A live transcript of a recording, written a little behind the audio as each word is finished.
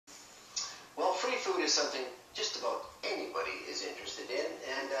food is something just about anybody is interested in,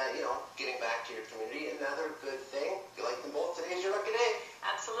 and getting back to your community, another good thing. If you like them both, today's your lucky day.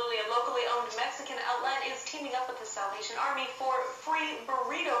 Absolutely. A locally owned Mexican outlet is teaming up with the Salvation Army for Free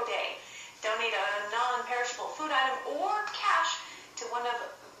Burrito Day. Donate a non-perishable food item or cash to one of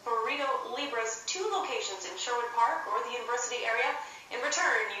Burrito Libre's 2 locations in Sherwood Park or the University area. In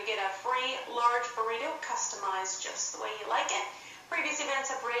return, you get a free large burrito customized just the way you like it. Previous events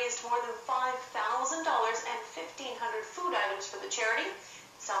have raised more than $5,000 and 1,500 food items for the charity.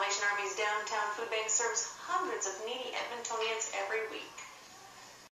 Salvation Army's downtown food bank serves hundreds of needy Edmontonians every week.